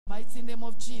Mighty name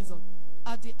of Jesus.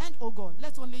 At the end, oh God,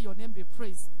 let only your name be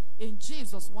praised. In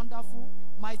Jesus' wonderful,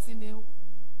 mighty name,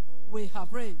 we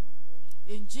have prayed.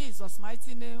 In Jesus'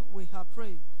 mighty name, we have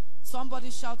prayed.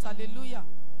 Somebody shout hallelujah.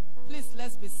 Please,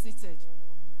 let's be seated.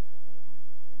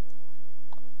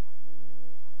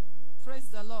 Praise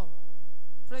the Lord.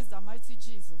 Praise the mighty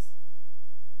Jesus.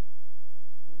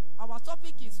 Our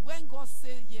topic is when God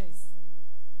says yes,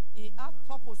 he has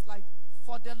purpose. Like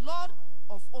for the Lord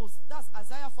of hosts, that's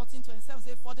Isaiah 14:27,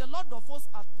 say, for the Lord of hosts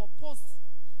hath purposed,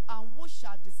 and who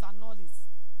shall disannul it?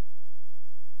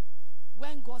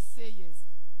 When God says yes,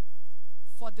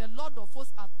 for the Lord of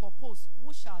hosts hath purposed,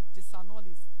 who shall disannul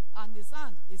it? And his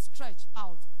hand is stretched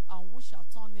out, and who shall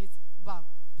turn it back?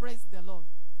 Praise the Lord.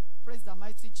 Praise the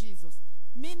mighty Jesus.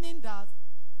 Meaning that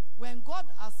when God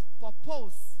has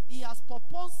proposed, he has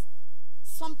proposed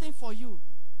something for you.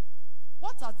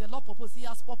 What has the Lord proposed? He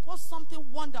has proposed something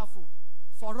wonderful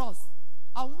for us.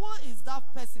 And who is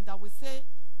that person that will say,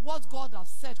 what God has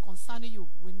said concerning you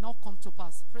will not come to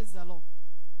pass? Praise the Lord.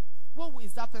 Who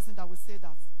is that person that will say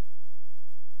that?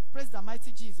 Praise the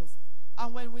mighty Jesus.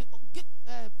 And when we get,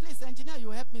 please, engineer,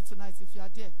 you help me tonight if you are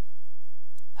there.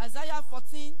 Isaiah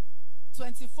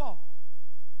 14:24.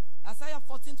 Isaiah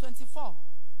 14:24.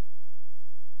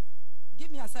 Give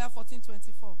me Isaiah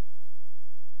 14:24.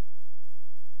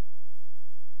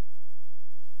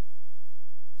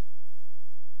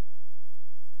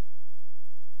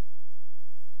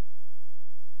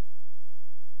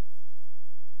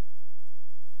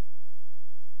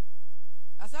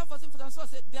 Isaiah 14:24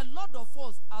 says, the Lord of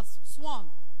hosts has sworn,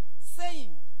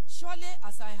 saying, surely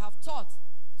as I have taught,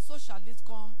 so shall it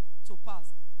come to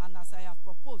pass. And as I have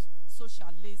proposed, so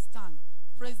shall it stand.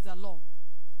 Praise the Lord.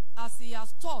 As he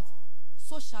has taught,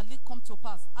 so shall it come to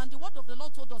pass. And the word of the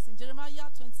Lord told us in Jeremiah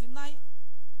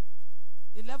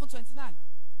 29:11-29.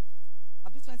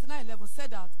 29:11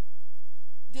 said that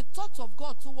the thought of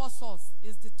God towards us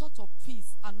is the thought of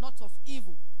peace and not of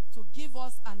evil, to give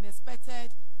us an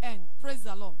expected end. Praise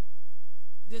the Lord.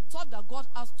 The thought that God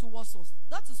has towards us.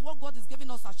 That is what God is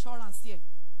giving us assurance here.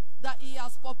 That he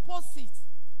has purposed it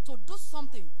to do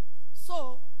something.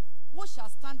 So, who shall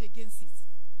stand against it?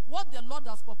 What the Lord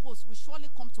has proposed will surely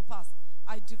come to pass.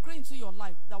 I decree into your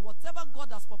life that whatever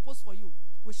God has proposed for you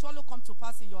will surely come to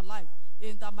pass in your life.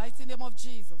 In the mighty name of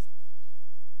Jesus.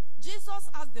 Jesus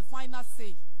has the final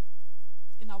say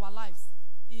in our lives.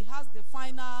 He has the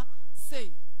final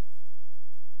say.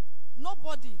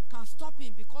 Nobody can stop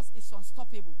him because it's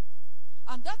unstoppable.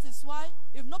 And that is why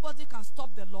if nobody can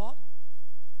stop the Lord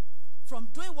from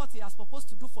doing what he has proposed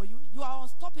to do for you, you are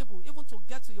unstoppable even to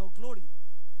get to your glory.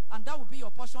 And that will be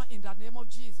your portion in the name of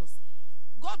Jesus.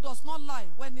 God does not lie.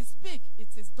 When he speaks,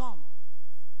 it is done.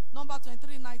 Number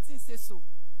 23:19 says so.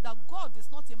 That God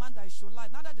is not a man that he should lie,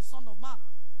 neither the Son of Man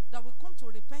that will come to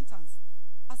repentance.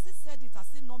 As he said it, as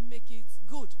he not make it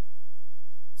good.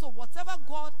 So whatever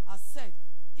God has said,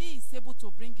 he is able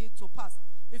to bring it to pass.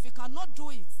 If he cannot do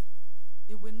it,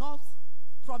 he will not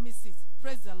promise it.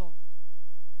 Praise the Lord.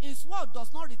 His word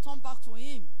does not return back to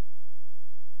him.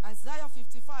 Isaiah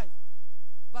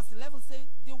 55:11 says,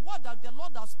 the word that the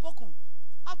Lord has spoken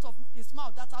out of his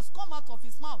mouth, that has come out of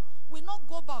his mouth, will not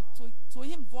go back to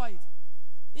him void.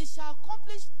 It shall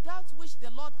accomplish that which the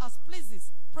Lord has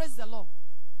pleases. Praise the Lord.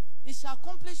 It shall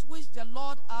accomplish which the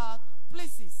Lord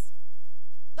pleases.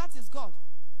 That is God.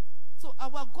 So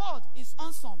our God is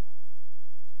awesome.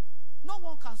 No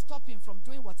one can stop him from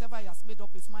doing whatever he has made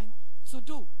up his mind to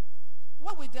do.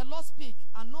 Why will the Lord speak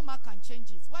and no man can change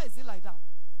it? Why is it like that?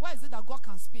 Why is it that God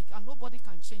can speak and nobody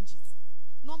can change it?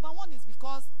 Number one is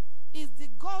because he's the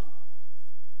God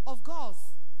of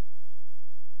gods.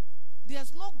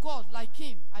 There's no God like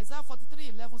him. Isaiah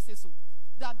 43:11 says so.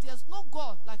 That there's no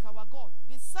God like our God.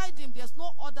 Beside him, there's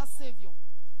no other Savior.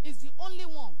 He's the only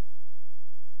one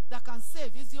that can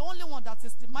save. He's the only one that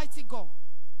is the mighty God.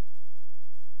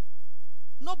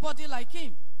 Nobody like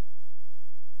him.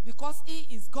 Because he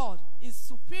is God. He's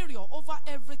superior over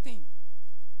everything.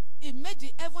 He made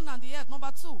the heaven and the earth.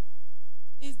 Number two,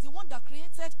 he's the one that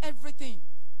created everything.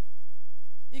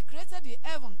 He created the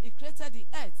heaven. He created the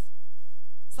earth.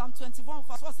 Psalm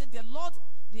 21:4 says, the Lord,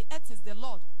 the earth is the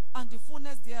Lord, and the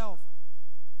fullness thereof.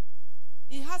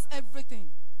 He has everything.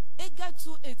 Haggai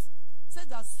 2:8 says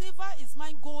that silver is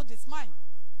mine, gold is mine.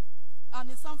 And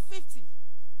in Psalm 50,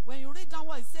 when you read down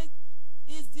what it says,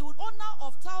 is the owner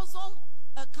of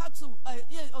cattle,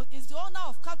 is the owner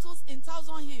of cattle in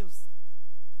 1,000 hills.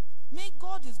 Me,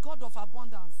 God is God of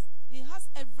abundance. He has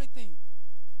everything.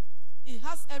 He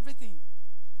has everything.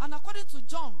 And according to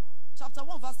John chapter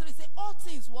 1:3, it says, all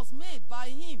things was made by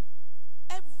him.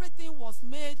 Everything was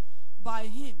made by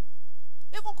him.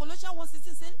 Even Colossians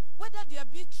 1:16 says, whether there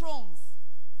be thrones,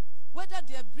 whether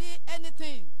there be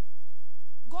anything,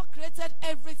 God created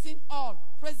everything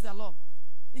all. Praise the Lord.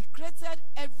 He created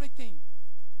everything.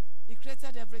 He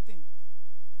created everything.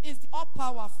 He's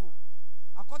all-powerful.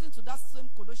 According to that same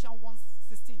Colossians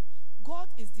 1:16, God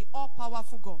is the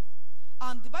all-powerful God.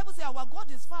 And the Bible says our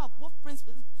God is far above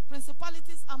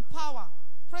principalities and power.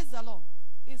 Praise the Lord.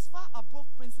 He's far above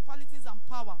principalities and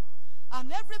power.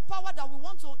 And every power that we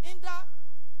want to hinder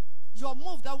your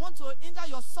move, that want to hinder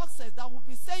your success, that will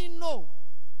be saying no,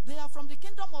 they are from the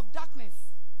kingdom of darkness.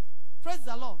 Praise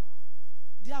the Lord.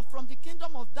 They are from the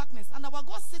kingdom of darkness. And our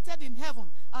God seated in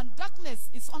heaven, and darkness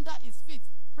is under his feet.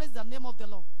 Praise the name of the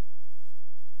Lord.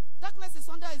 Darkness is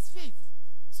under his feet.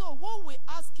 So when we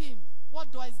ask him,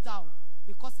 what doest thou?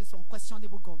 Because it's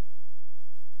unquestionable God.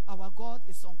 Our God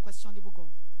is unquestionable God.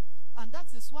 And that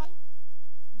is why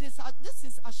this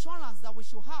is assurance that we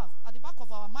should have at the back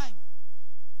of our mind.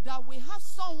 That we have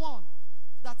someone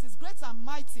that is great and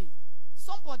mighty.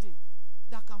 Somebody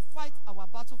that can fight our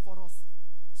battle for us.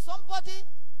 Somebody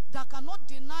that cannot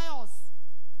deny us.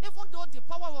 Even though the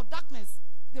power of darkness,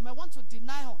 they may want to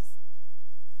deny us.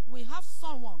 We have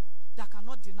someone that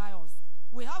cannot deny us.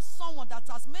 We have someone that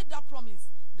has made that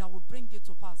promise that will bring it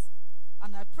to pass.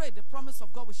 And I pray the promise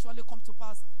of God will surely come to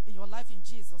pass in your life in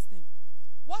Jesus' name.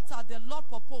 What are the Lord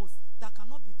proposed that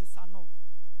cannot be disannulled?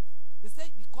 They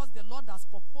say because the Lord has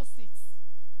proposed it,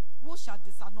 who shall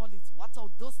disannul it? What are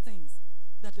those things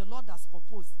that the Lord has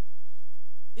proposed?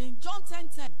 In John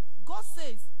 10:10, God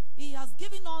says he has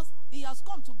given us, he has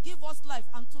come to give us life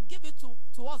and to give it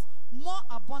to us more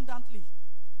abundantly.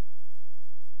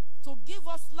 To give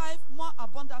us life more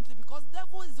abundantly, because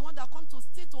devil is the one that comes to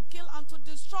steal, to kill, and to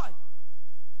destroy.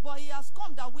 But he has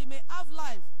come that we may have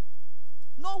life.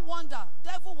 No wonder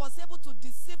devil was able to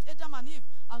deceive Adam and Eve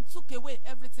and took away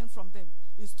everything from them.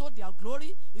 He stole their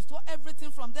glory. He stole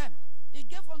everything from them. He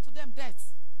gave unto them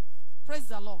death. Praise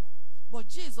the Lord. But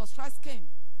Jesus Christ came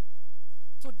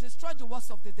to destroy the works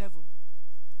of the devil.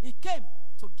 He came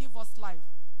to give us life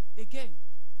again.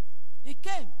 He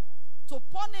came to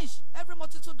punish every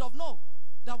multitude of no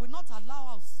that will not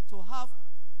allow us to have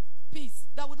peace,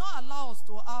 that will not allow us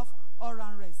to have all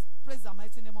round rest. Praise the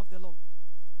mighty name of the Lord.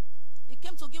 He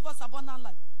came to give us abundant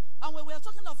life. And when we are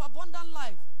talking of abundant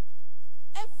life,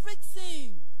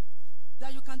 everything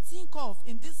that you can think of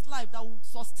in this life that will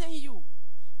sustain you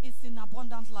is in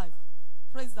abundant life.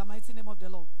 Praise the mighty name of the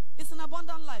Lord. It's an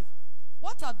abundant life.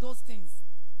 What are those things?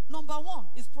 Number one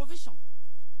is provision.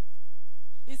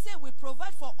 He said, we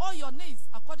provide for all your needs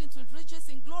according to riches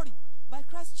in glory by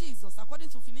Christ Jesus, according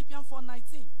to Philippians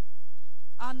 4:19.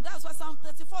 And that's why Psalm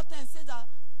 34:10 says that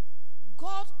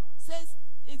God says,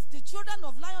 it's the children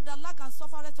of lion that lack and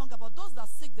suffer hunger, but those that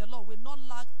seek the Lord will not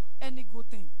lack any good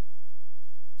thing.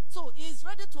 So he is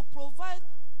ready to provide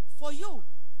for you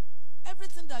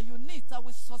everything that you need that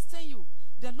will sustain you.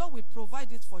 The Lord will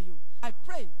provide it for you. I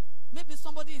pray, maybe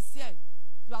somebody is here,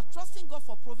 you are trusting God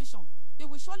for provision. He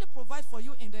will surely provide for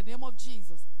you in the name of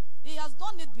Jesus. He has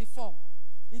done it before.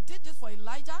 He did it for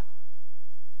Elijah,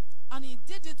 and he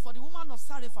did it for the woman of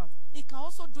Sarephat. He can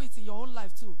also do it in your own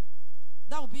life too.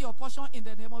 That will be your portion in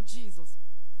the name of Jesus.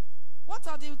 What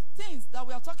are the things that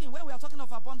we are talking when we are talking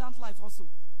of abundant life also?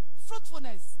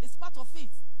 Fruitfulness is part of it.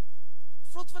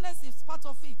 Fruitfulness is part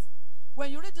of it.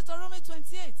 When you read Deuteronomy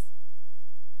 28,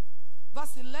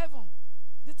 verse 11,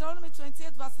 Deuteronomy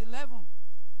 28, verse 11.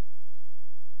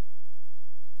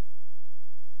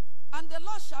 And the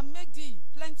Lord shall make thee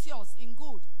plenteous in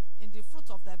good, in the fruit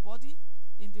of thy body,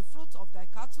 in the fruit of thy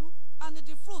cattle, and in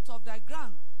the fruit of thy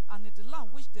ground, and in the land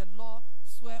which the Lord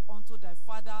sware unto thy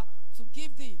father to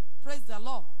give thee. Praise the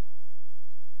Lord.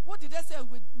 What did they say?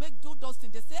 We do those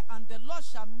things. They say, and the Lord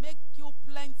shall make you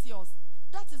plenteous.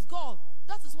 That is God.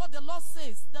 That is what the Lord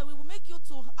says, that we will make you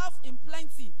to have in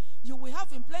plenty. You will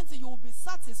have in plenty, you will be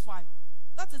satisfied.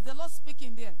 That is the Lord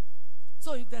speaking there.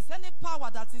 So if there's any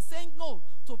power that is saying no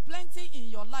to plenty in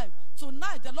your life,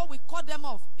 tonight the Lord will cut them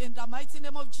off in the mighty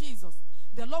name of Jesus.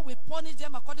 The Lord will punish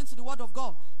them according to the word of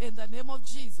God in the name of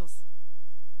Jesus.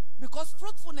 Because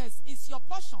fruitfulness is your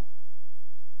portion.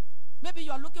 Maybe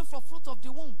you are looking for fruit of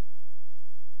the womb.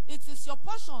 It is your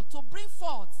portion to bring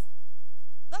forth.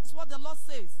 That's what the Lord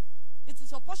says. It is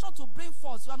your portion to bring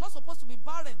forth. You are not supposed to be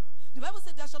barren. The Bible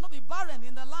says there shall not be barren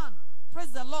in the land.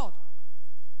 Praise the Lord.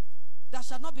 There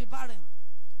shall not be barren.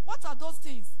 What are those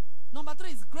things? Number 3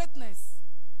 is greatness.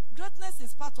 Greatness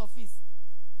is part of it.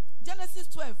 Genesis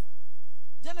 12.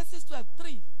 Genesis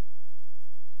 12:3.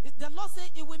 The Lord said,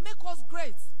 it will make us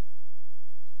great.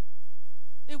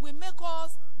 It will make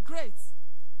us great.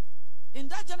 In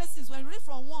that Genesis, when we read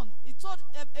from 1, he told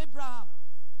Abraham,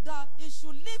 that he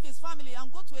should leave his family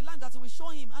and go to a land that will show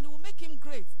him, and it will make him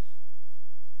great.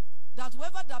 That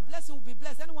whoever that bless him will be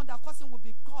blessed, anyone that curse him will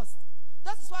be cursed.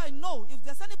 That is why I know if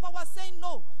there's any power saying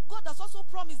no, God has also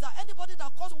promised that anybody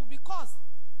that curses will be cursed.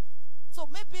 So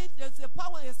maybe there's a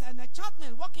power, there's an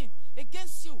enchantment working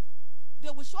against you. They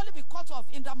will surely be cut off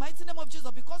in the mighty name of Jesus,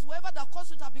 because whoever that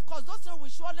curses will be cursed, those things will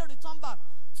surely return back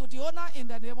to the owner in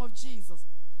the name of Jesus.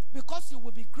 Because you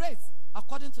will be great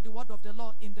according to the word of the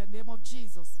Lord in the name of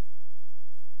Jesus.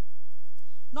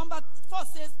 Number 4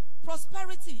 says,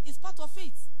 prosperity is part of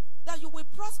it. That you will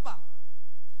prosper.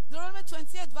 Deuteronomy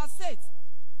 28 verse 8.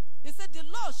 It said, the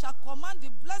Lord shall command the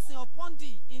blessing upon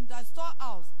thee in thy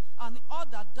storehouse, and all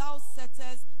that thou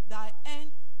settest thy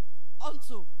hand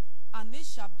unto, and it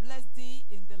shall bless thee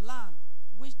in the land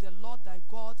which the Lord thy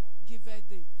God giveth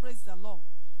thee. Praise the Lord.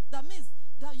 That means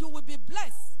that you will be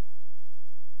blessed.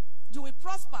 You will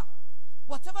prosper.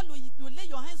 Whatever you lay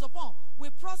your hands upon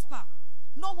will prosper.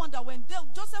 No wonder when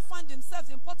Joseph found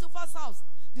himself in Potiphar's house,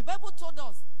 the Bible told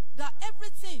us that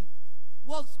everything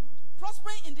was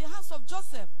prospering in the hands of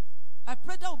Joseph. I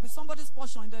pray that will be somebody's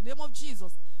portion in the name of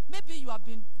Jesus. Maybe you have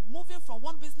been moving from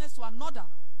one business to another,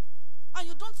 and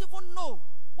you don't even know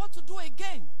what to do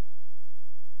again.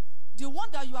 The one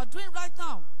that you are doing right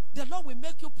now, the Lord will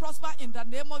make you prosper in the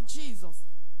name of Jesus.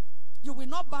 You will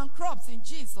not bankrupt in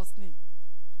Jesus' name.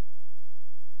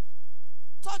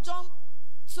 3 John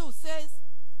 2 says,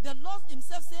 the Lord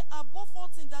himself said, above all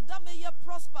things, that thou may yet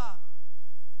prosper.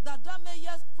 That thou may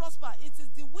yet prosper. It is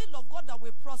the will of God that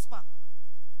will prosper.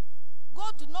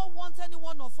 God did not want any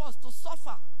one of us to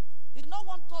suffer. He did not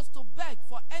want us to beg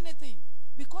for anything,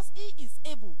 because he is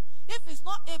able. If he's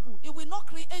not able, he will not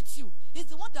create you. He's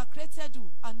the one that created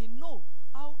you, and he knows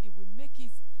how he will make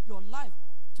your life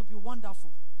to be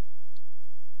wonderful.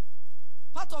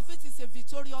 Part of it is a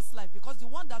victorious life, because the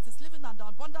one that is living an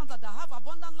abundant life, that have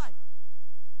abundant life,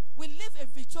 will live a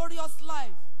victorious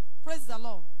life. Praise the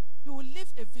Lord. You will live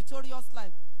a victorious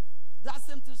life. That's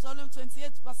in Psalm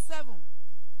 28 verse 7.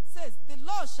 Says, the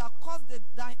Lord shall cause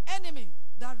thy enemy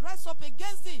that rise up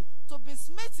against thee to be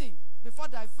smitten before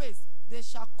thy face. They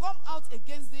shall come out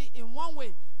against thee in one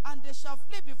way, and they shall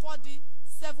flee before thee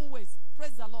 7 ways.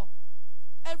 Praise the Lord.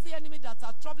 Every enemy that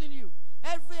are troubling you,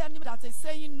 every enemy that is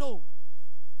saying no,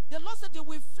 the Lord said they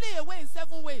will flee away in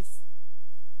 7 ways.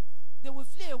 They will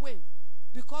flee away,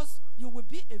 because you will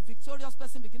be a victorious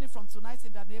person beginning from tonight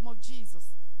in the name of Jesus.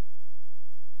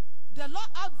 The Lord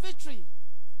had victory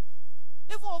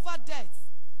even over death.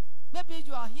 Maybe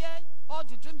you are here, all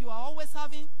the dream you are always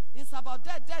having is about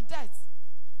death, death, death.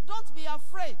 Don't be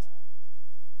afraid.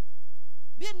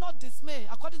 Be not dismayed,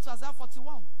 according to Isaiah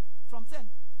 41 from 10.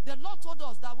 The Lord told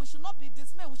us that we should not be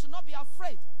dismayed, we should not be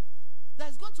afraid. That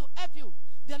is going to help you.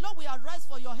 The Lord will arise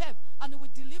for your help, and he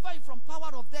will deliver you from power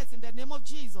of death in the name of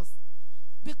Jesus.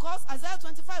 Because Isaiah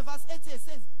 25 verse 88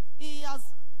 says, he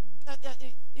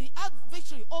had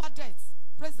victory over death.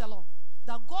 Praise the Lord.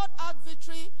 That God had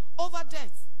victory over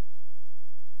death.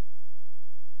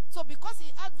 So because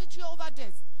he had victory over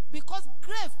death, because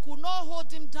grave could not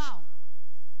hold him down,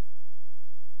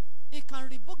 he can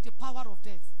rebuke the power of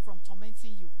death from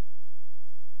tormenting you.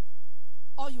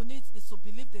 All you need is to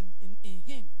believe in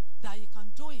him, that he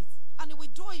can do it, and he will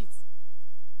do it.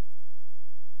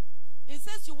 It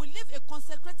says you will live a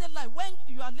consecrated life. When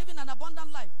you are living an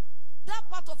abundant life, that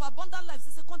part of abundant life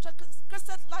is a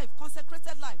consecrated life,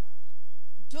 consecrated life.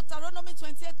 Deuteronomy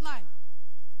 28:9.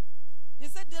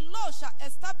 It said, the Lord shall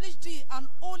establish thee an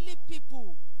holy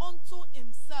people unto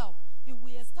himself. He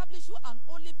will establish you an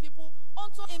holy people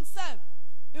unto himself.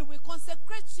 He will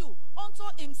consecrate you unto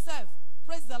himself.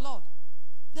 Praise the Lord.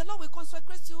 The Lord will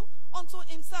consecrate you unto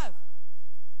himself.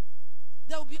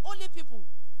 There will be holy people.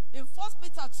 In 1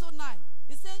 Peter 2:9,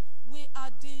 it says, we are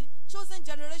the chosen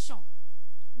generation.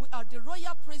 We are the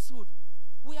royal priesthood.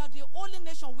 We are the holy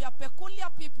nation. We are peculiar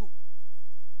people.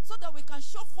 So that we can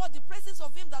show forth the praises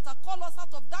of him that has called us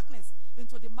out of darkness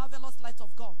into the marvelous light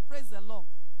of God. Praise the Lord.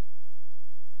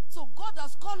 So God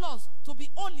has called us to be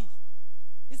holy.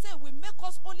 He said, we make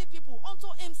us holy people unto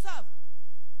himself,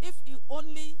 if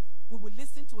only we will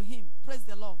listen to him. Praise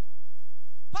the Lord.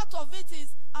 Part of it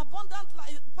is abundant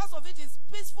life. Part of it is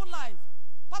peaceful life.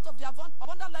 Part of the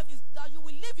abundant life is that you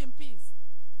will live in peace.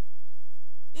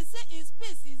 He said his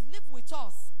peace is live with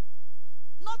us,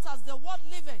 not as the world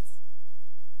liveth.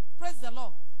 Praise the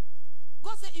Lord.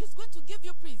 God said he's going to give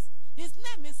you peace. His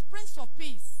name is Prince of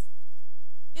Peace.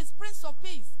 He's Prince of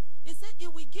Peace. He said he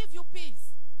will give you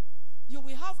peace. You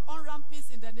will have unramped peace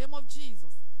in the name of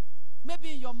Jesus.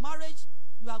 Maybe in your marriage,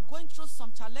 you are going through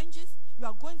some challenges. You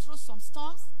are going through some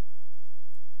storms.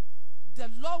 The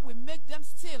Lord will make them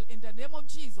still in the name of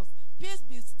Jesus. peace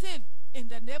be still in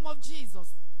the name of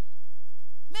Jesus.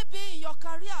 Maybe in your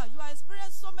career, you are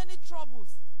experiencing so many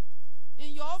troubles.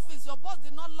 In your office, your boss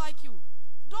did not like you.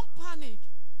 Don't panic.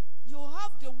 You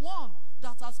have the one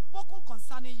that has spoken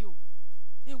concerning you.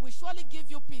 He will surely give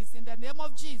you peace in the name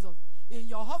of Jesus. In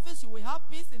your office, you will have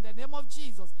peace in the name of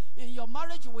Jesus. In your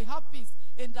marriage, you will have peace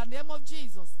in the name of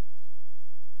Jesus.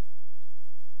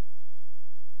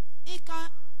 He can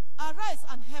arise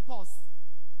and help us.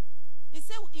 He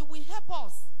said he will help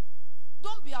us.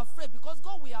 Don't be afraid, because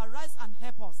God will arise and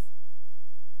help us.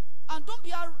 And don't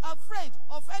be afraid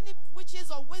of any witches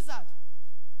or wizards.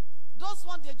 Those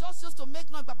ones, they just used to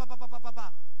make noise.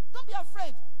 Don't be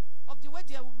afraid of the way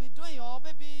they will be doing, or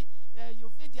maybe you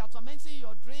feel they are tormenting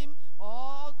your dream,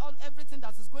 or everything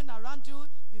that is going around you.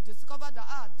 You discover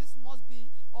that, this must be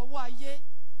Owaye,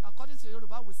 according to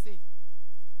Yoruba we say.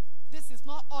 This is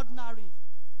not ordinary.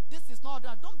 This is not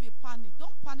ordinary. Don't be panicked.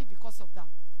 Don't panic because of that.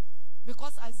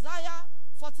 Because Isaiah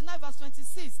 49 verse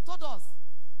 26 told us,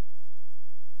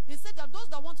 he said that those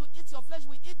that want to eat your flesh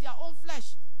will eat their own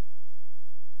flesh.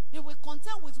 He will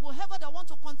contend with whoever that want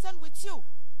to contend with you.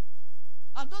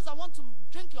 And those that want to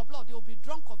drink your blood, they will be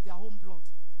drunk of their own blood.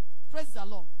 Praise the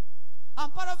Lord.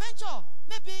 And peradventure,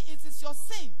 maybe it is your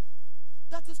sin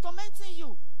that is tormenting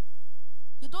you.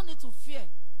 You don't need to fear.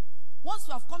 Once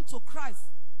you have come to Christ,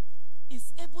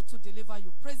 He's able to deliver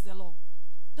you. Praise the Lord.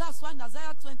 That's why in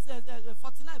Isaiah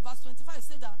 49 verse 25 it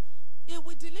said that He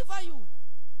will deliver you.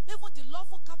 Even the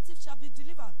lawful captive shall be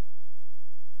delivered.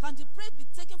 Can the prey be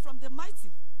taken from the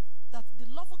mighty? That the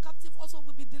lawful captive also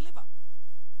will be delivered.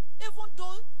 Even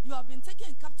though you have been taken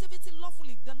in captivity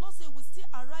lawfully, the Lord says will still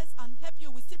arise and help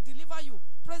you, will still deliver you.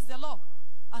 Praise the Lord.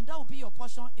 And that will be your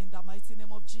portion in the mighty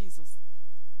name of Jesus.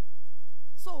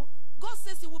 So, God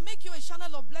says He will make you a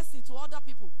channel of blessing to other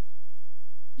people.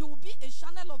 You will be a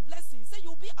channel of blessing. He said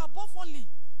you will be above only.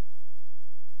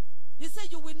 He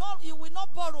said you will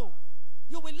not borrow.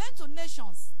 You will lend to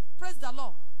nations. Praise the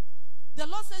Lord. The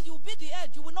Lord says you will be the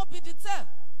head. You will not be the tail.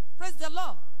 Praise the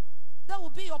Lord. That will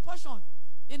be your portion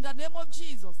in the name of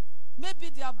Jesus. Maybe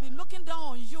they have been looking down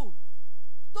on you.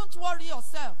 Don't worry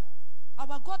yourself.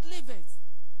 Our God liveth.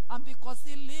 And because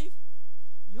He lives,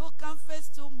 you can face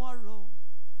tomorrow.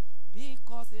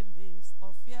 Because He lives,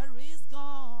 all fear is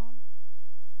gone.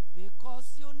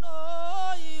 Because you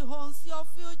know He owns your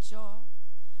future.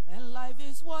 And life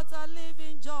is what I live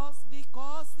in just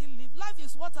because He lives. Life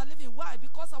is what I live in. Why?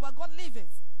 Because our God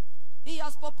liveth. He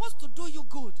has purposed to do you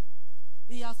good.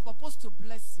 He has purposed to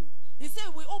bless you. He said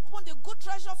we open the good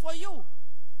treasure for you.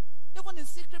 Even in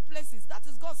secret places. That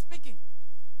is God speaking.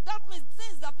 That means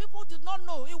things that people did not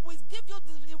know. It will give you,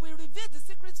 it will reveal the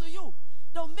secret to you.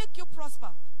 They will make you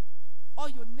prosper. All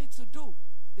you need to do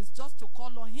is just to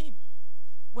call on Him.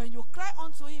 When you cry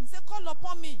unto Him, say, call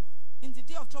upon me in the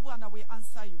day of trouble and I will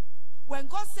answer you. When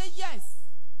God says yes,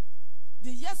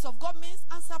 the yes of God means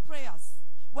answer prayers.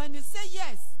 When He says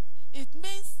yes, it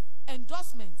means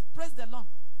endorsement. Praise the Lord.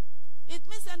 It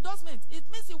means endorsement. It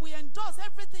means He will endorse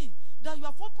everything that you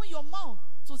have opened your mouth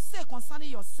to say concerning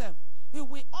yourself. He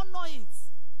will honor it.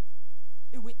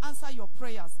 He will answer your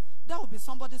prayers. That will be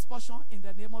somebody's portion in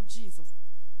the name of Jesus.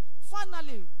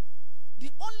 Finally, the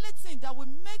only thing that will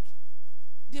make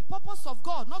the purpose of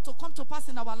God not to come to pass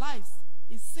in our lives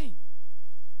is sin.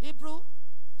 Hebrews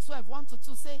 12,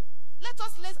 1-2 say, let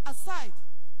us lay aside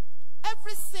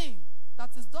every sin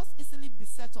that is thus easily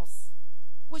beset us.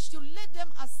 We should lay them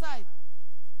aside.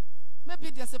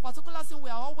 Maybe there's a particular sin we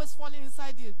are always falling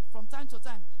inside it from time to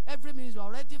time. Every minute you are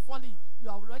already falling. You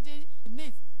are already in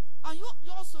it. And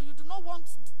you do not want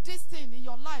this thing in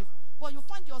your life, but you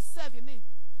find yourself in it.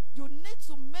 You need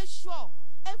to make sure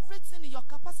everything in your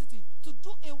capacity to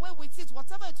do away with it,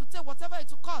 whatever it will take, whatever it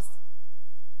will cost,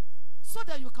 so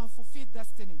that you can fulfill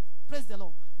destiny. Praise the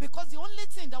Lord. Because the only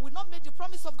thing that will not make the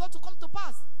promise of God to come to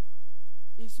pass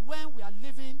is when we are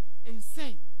living in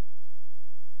sin.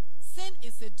 Sin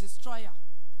is a destroyer.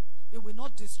 It will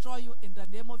not destroy you in the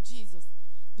name of Jesus.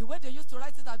 The way they used to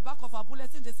write it at the back of our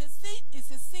bulletin, they say sin is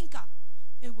a sinker.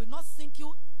 It will not sink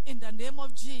you in the name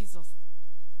of Jesus.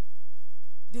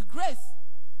 The grace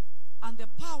and the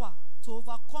power to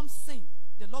overcome sin,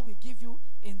 the Lord will give you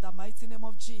in the mighty name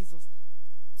of Jesus.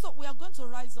 So we are going to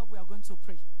rise up. We are going to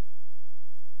pray.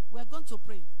 We are going to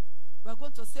pray. We are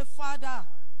going to say, Father,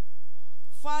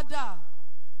 Father,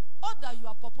 all that you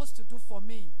are supposed to do for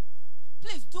me,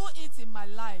 please do it in my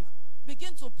life.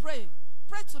 Begin to pray.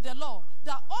 Pray to the Lord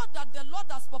that all that the Lord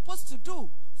has proposed to do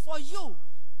for you,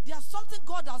 there's something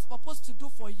God has proposed to do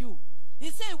for you.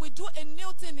 He said, we do a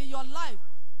new thing in your life.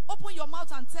 Open your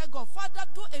mouth and tell God, Father,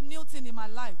 do a new thing in my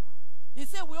life. He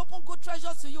said, we open good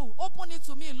treasures to you. Open it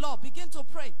to me, Lord. Begin to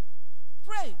pray.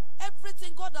 Pray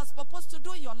everything God has proposed to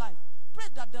do in your life. Pray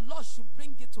that the Lord should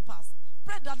bring it to pass.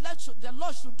 Pray that the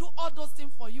Lord should do all those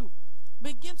things for you.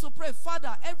 Begin to pray,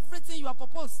 Father, everything you have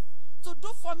proposed to do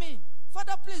for me,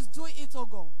 Father, please do it, oh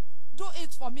God. Do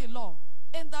it for me, Lord.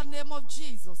 In the name of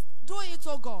Jesus. Do it,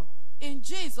 oh God. In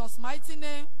Jesus' mighty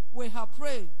name, we have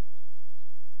prayed.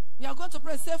 We are going to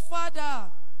pray. Say,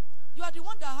 Father, you are the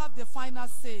one that have the final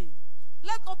say.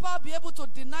 Let no power be able to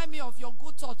deny me of your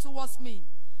good thought towards me.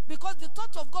 Because the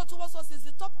thought of God towards us is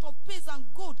the thought of peace and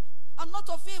good and not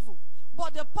of evil.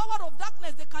 But the power of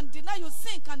darkness, they can deny you.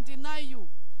 Sin can deny you.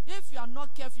 If you are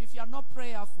not careful, if you are not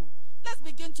prayerful. Let's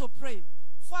begin to pray.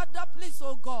 Father, please,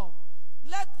 oh God,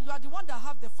 you are the one that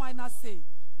have the final say.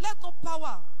 Let no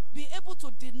power be able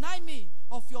to deny me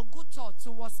of your good thought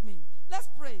towards me. Let's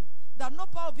pray that no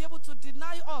power be able to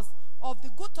deny us of the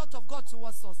good thought of God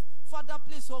towards us. Father,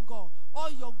 please, oh God,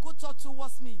 all your good thought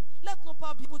towards me. Let no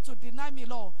power be able to deny me,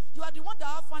 Lord. You are the one that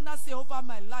have final say over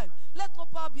my life. Let no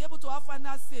power be able to have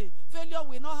final say. Failure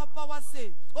will not have power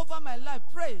say over my life.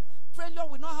 Pray. Failure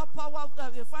will not have power,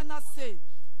 final say.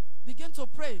 Begin to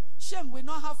pray. Shame will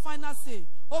not have final say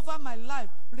over my life.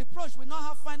 Reproach will not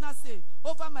have final say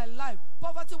over my life.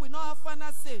 Poverty will not have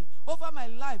final say over my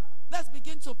life. Let's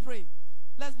begin to pray.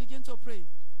 Let's begin to pray.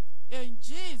 In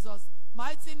Jesus'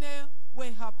 mighty name,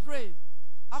 we have prayed.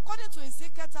 According to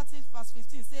Ezekiel 30, verse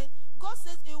 15, say, God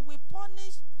says he will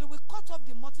punish, he will cut off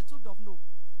the multitude of no.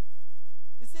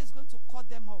 He says he's going to cut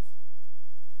them off.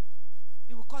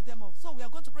 He will cut them off. So we are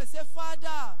going to pray. Say,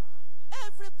 Father,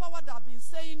 every power that has been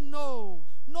saying no,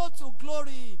 no to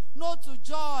glory, no to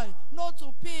joy, no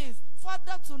to peace,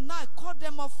 Father, tonight, cut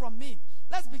them off from me.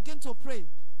 Let's begin to pray.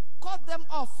 Cut them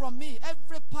off from me.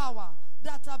 Every power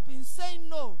that have been saying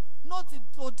no, no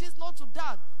to this, no to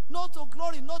that, no to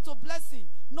glory, no to blessing,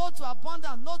 no to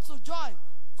abundance, no to joy.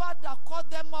 Father, cut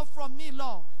them off from me,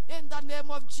 Lord. In the name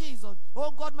of Jesus.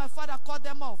 Oh God, my Father, cut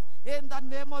them off. In the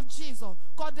name of Jesus.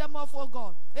 Cut them off, oh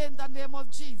God. In the name of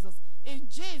Jesus. In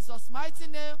Jesus' mighty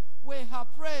name, we have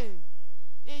prayed.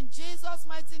 In Jesus'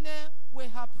 mighty name, we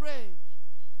have prayed.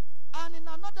 And in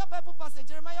another Bible passage,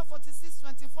 Jeremiah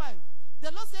 46:25,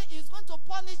 the Lord said he is going to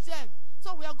punish them.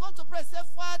 So we are going to pray. Say,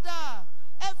 Father,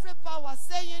 every power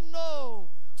saying no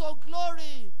to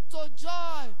glory, to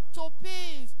joy, to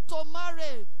peace, to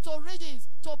marriage, to riches,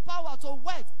 to power, to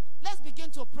wealth. Let's begin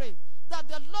to pray that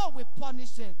the Lord will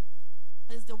punish them.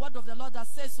 It's the word of the Lord that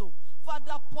says so.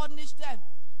 Father, punish them.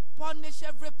 Punish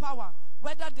every power,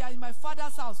 whether they are in my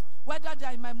father's house, whether they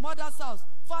are in my mother's house.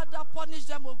 Father, punish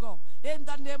them, oh God, in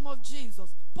the name of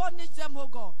Jesus. Punish them, oh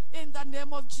God, in the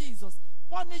name of Jesus.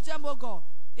 Punish them, oh God.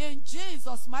 In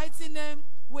Jesus' mighty name,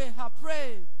 we have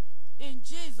prayed. In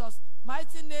Jesus'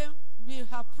 mighty name, we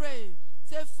have prayed.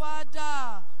 Say,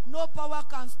 Father, no power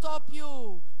can stop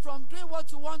you from doing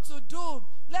what you want to do.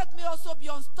 Let me also be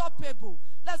unstoppable.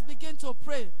 Let's begin to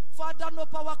pray. Father, no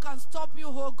power can stop you,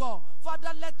 oh God. Father,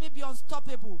 let me be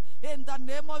unstoppable. In the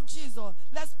name of Jesus,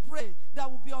 let's pray that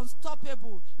we'll be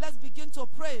unstoppable. Let's begin to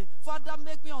pray. Father,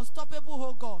 make me unstoppable,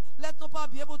 oh God. Let no power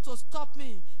be able to stop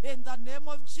me. In the name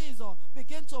of Jesus,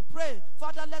 begin to pray.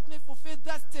 Father, let me fulfill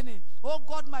destiny. Oh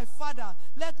God, my Father,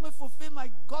 let me fulfill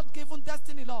my God-given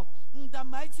destiny, Lord. In the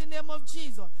mighty name of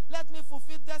Jesus, let me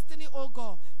fulfill destiny, oh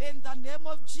God. In the name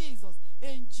of Jesus,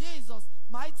 in Jesus'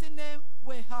 mighty name,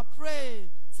 we have prayed.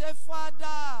 Say,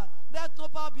 Father, let no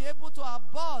power be able to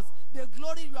abort the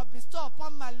glory you have bestowed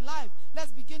upon my life.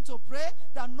 Let's begin to pray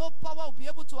that no power will be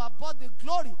able to abort the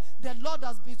glory the Lord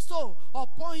has bestowed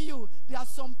upon you. There are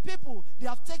some people, they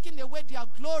have taken away their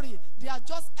glory. They are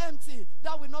just empty.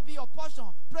 That will not be your portion.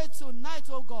 Pray tonight,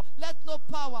 oh God. Let no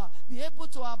power be able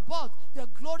to abort the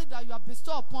glory that you have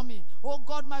bestowed upon me. Oh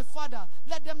God, my Father,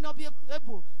 let them not be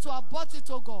able to abort it,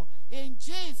 oh God. In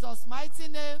Jesus' mighty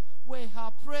name, we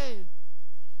have prayed.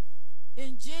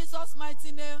 In Jesus'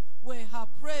 mighty name, we have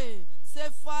prayed. Say,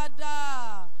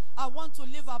 Father, I want to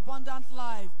live abundant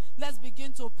life. Let's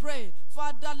begin to pray.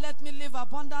 Father, let me live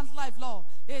abundant life, Lord.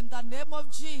 In the name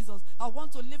of Jesus, I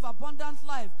want to live abundant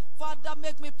life. Father,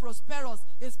 make me prosperous.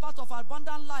 It's part of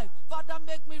abundant life. Father,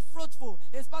 make me fruitful.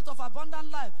 It's part of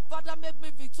abundant life. Father, make me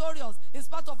victorious. It's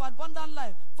part of abundant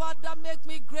life. Father, make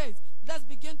me great. Let's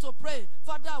begin to pray.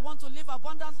 Father, I want to live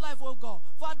abundant life, oh God.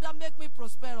 Father, make me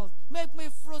prosperous. Make me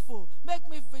fruitful. Make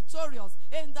me victorious.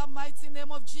 In the mighty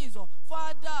name of Jesus.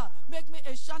 Father, make me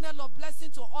a channel of blessing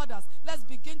to others. Let's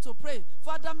begin to pray.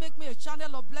 Father, make me a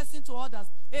channel of blessing to others.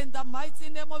 In the mighty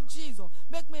name of Jesus.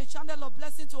 Make me a channel of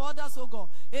blessing to others, oh God.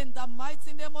 In the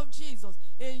mighty name of Jesus.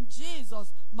 In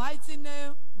Jesus' mighty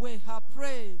name, we have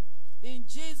prayed. In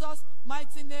Jesus'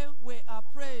 mighty name, we are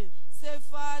prayed. Say,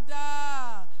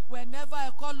 Father, whenever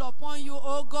I call upon you,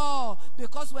 oh God,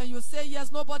 because when you say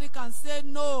yes, nobody can say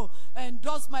no.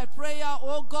 Endorse my prayer,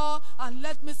 oh God, and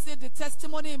let me see the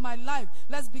testimony in my life.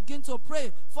 Let's begin to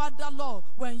pray. Father, Lord,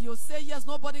 when you say yes,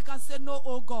 nobody can say no,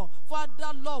 oh God.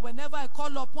 Father, Lord, whenever I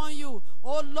call upon you,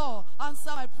 oh Lord, answer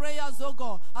my prayers, oh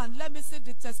God, and let me see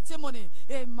the testimony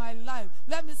in my life.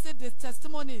 Let me see the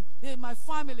testimony in my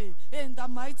family, in the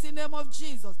mighty name of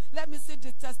Jesus. Let me see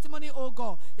the testimony, oh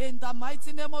God, in the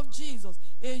mighty name of Jesus.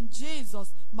 In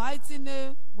Jesus' mighty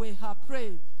name, we have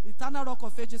prayed. Eternal Rock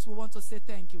of Ages, we want to say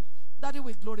thank you. Daddy,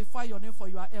 we glorify your name, for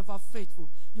you are ever faithful.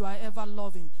 You are ever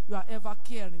loving. You are ever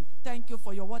caring. Thank you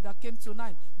for your word that came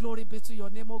tonight. Glory be to your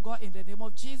name, oh God, in the name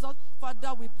of Jesus.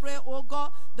 Father, we pray, oh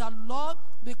God, that Lord,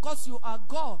 because you are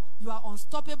God, you are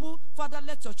unstoppable. Father,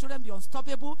 let your children be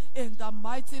unstoppable in the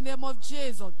mighty name of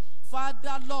Jesus.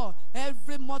 Father, Lord,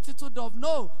 every multitude of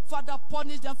no, Father,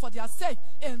 punish them for their sake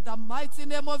in the mighty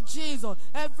name of Jesus.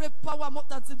 Every power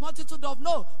that is multitude of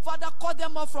no, Father, call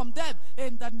them off from them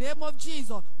in the name of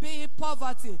Jesus. Be it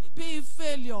poverty, be it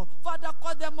failure, Father,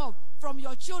 call them off from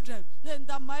your children in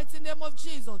the mighty name of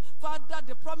Jesus. Father,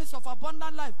 the promise of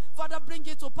abundant life, Father, bring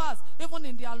it to pass even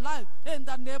in their life in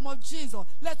the name of Jesus.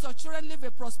 Let your children live a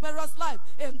prosperous life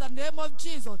in the name of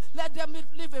Jesus. Let them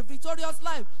live a victorious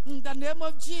life in the name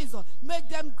of Jesus. Make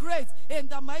them great in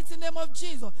the mighty name of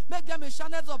Jesus. Make them a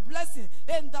channel of blessing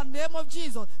in the name of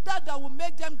Jesus. That will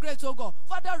make them great, oh God.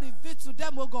 Father, reveal to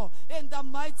them, oh God, in the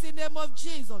mighty name of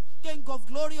Jesus. King of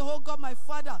glory, oh God, my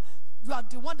Father, you are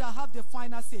the one that have the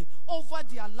final say over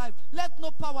their life. Let no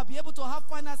power be able to have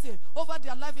final say over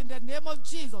their life in the name of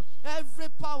Jesus. Every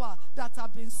power that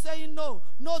have been saying no,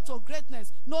 no to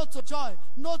greatness, no to joy,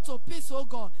 no to peace, oh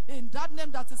God, in that name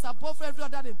that is above every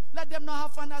other name, let them not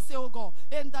have final say, oh God,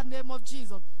 in the name of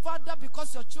Jesus. Father,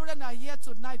 because your children are here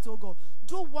tonight, oh God,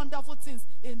 do wonderful things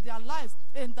in their lives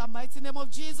in the mighty name of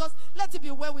Jesus. Let it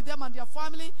be well with them and their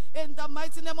family in the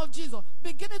mighty name of Jesus.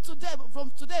 Beginning today,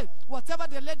 from today, whatever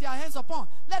they lay their hands upon,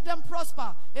 let them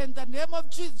prosper in the name of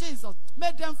Jesus.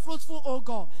 Make them fruitful, oh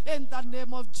God, in the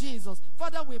name of Jesus.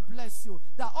 Father, we bless you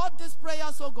that all these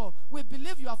prayers, oh God, we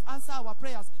believe you have answered our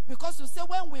prayers, because you say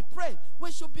when we pray,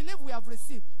 we should believe we have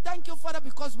received. Thank you, Father,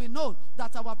 because we know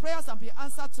that our prayers have been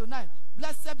answered tonight.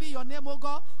 Blessed be your name, oh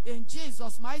God. In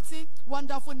Jesus' mighty,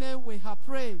 wonderful name we have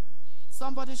prayed.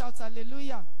 Somebody shout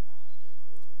hallelujah.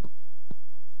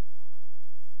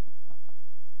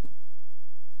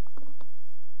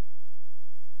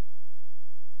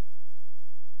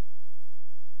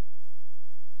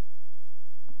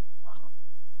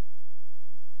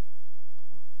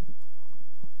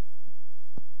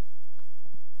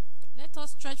 Let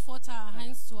us stretch forth our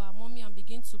hands to our mommy and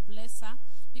begin to bless her.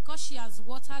 Because she has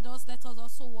watered us, let us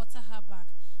also water her back.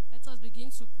 Let us begin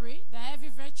to pray that every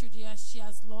virtue that she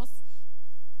has lost,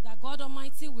 that God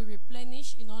Almighty will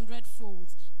replenish in 100-fold.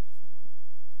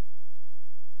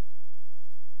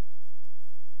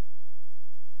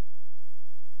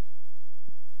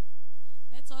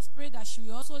 Let us pray that she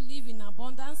will also live in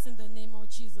abundance in the name of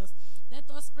Jesus. Let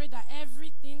us pray that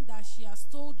everything that she has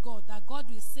told God, that God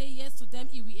will say yes to them,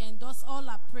 He will endorse all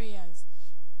her prayers.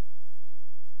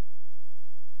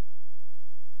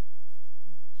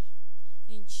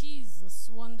 In Jesus'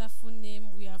 wonderful name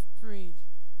we have prayed.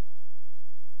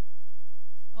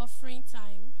 Offering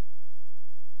time.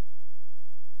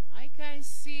 I can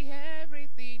see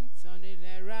everything turning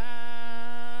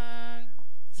around,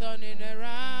 turning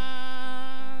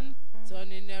around,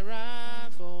 turning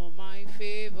around for my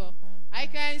favor. I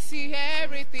can see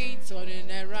everything turning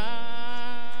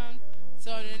around,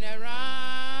 turning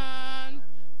around,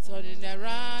 turning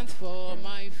around for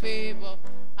my favor.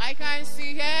 I can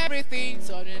see everything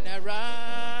turning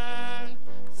around,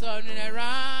 turning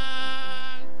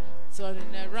around,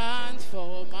 turning around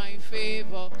for my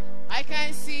favor. I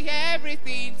can see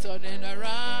everything turning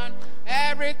around,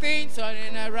 everything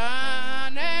turning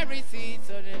around, everything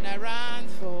turning around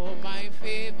for my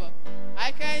favor.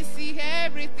 I can see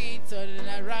everything turning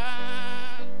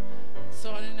around,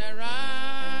 turning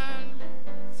around,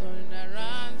 turning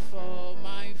around for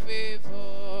my favor.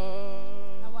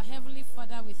 Our Heavenly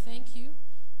Father, we thank you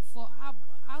for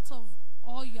out of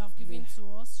all you have given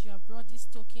to us, you have brought this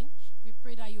token. We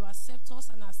pray that you accept us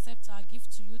and accept our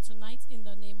gift to you tonight in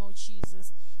the name of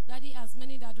Jesus. Daddy, as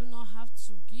many that do not have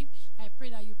to give, I pray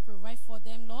that you provide for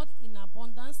them, Lord, in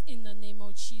abundance in the name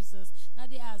of Jesus.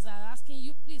 Daddy, as I'm asking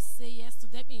you, please say yes to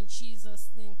them in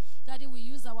Jesus' name. Daddy, we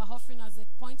use our offering as a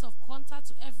point of contact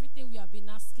to everything we have been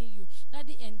asking you.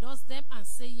 Daddy, endorse them and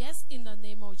say yes in the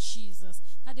name of Jesus.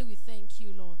 Daddy, we thank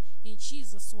you, Lord. In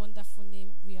Jesus' wonderful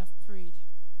name we have prayed.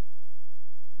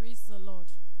 Praise the Lord.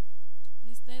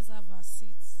 Please, let's have our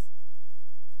seats.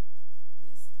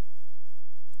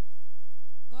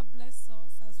 God bless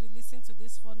us as we listen to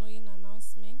this following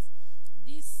announcement.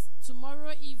 This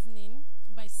tomorrow evening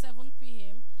by 7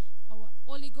 p.m., our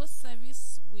Holy Ghost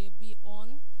service will be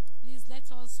on. Please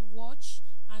let us watch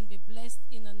and be blessed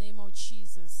in the name of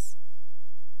Jesus.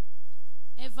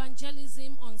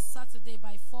 Evangelism on Saturday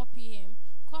by 4 p.m.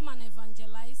 Come and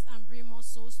evangelize and bring more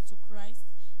souls to Christ.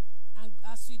 And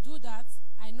as we do that,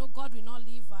 I know God will not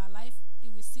leave our life. He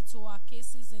will see to our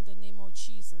cases in the name of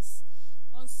Jesus.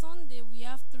 On Sunday, we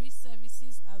have 3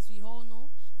 services, as we all know.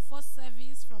 First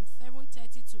service from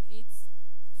 7:30 to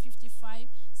 8:55.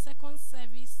 Second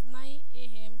service, 9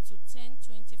 a.m. to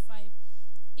 10:25.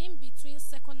 In between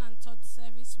second and third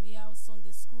service, we have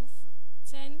Sunday school,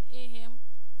 10 a.m.,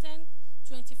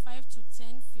 10:25 to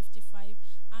 10:55.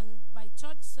 And by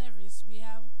third service, we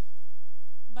have,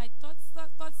 by third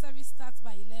service starts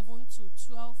by 11 to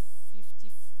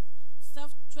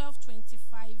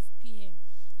 12:25 p.m.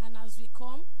 And as we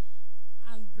come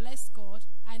and bless God,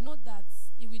 I know that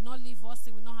He will not leave us,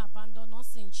 He will not abandon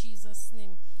us in Jesus'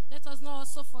 name. Let us not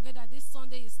also forget that this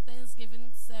Sunday is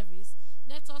Thanksgiving service.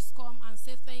 Let us come and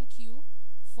say thank you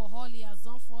for all He has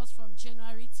done for us from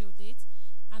January till date,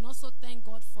 and also thank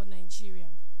God for Nigeria.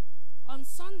 On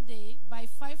Sunday, by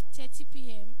 5:30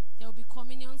 p.m., there will be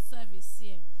communion service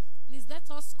here. Please let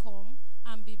us come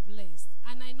and be blessed.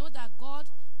 And I know that God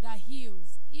that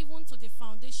heals, even to the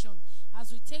foundation,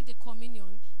 as we take the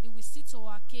communion, He will see to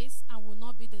our case and will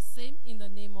not be the same in the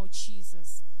name of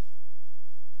Jesus.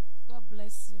 God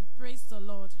bless you. Praise the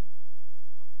Lord.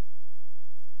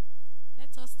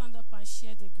 Let us stand up and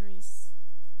share the grace.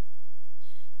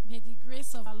 May the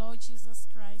grace of our Lord Jesus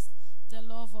Christ, the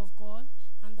love of God,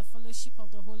 and the fellowship of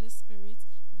the Holy Spirit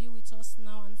be with us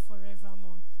now and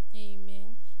forevermore.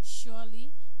 Amen.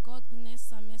 Surely, God's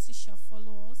goodness and mercy shall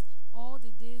follow us all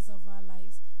the days of our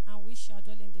lives, and we shall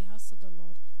dwell in the house of the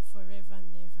Lord forever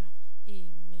and ever.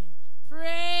 Amen.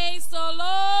 Praise the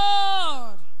Lord.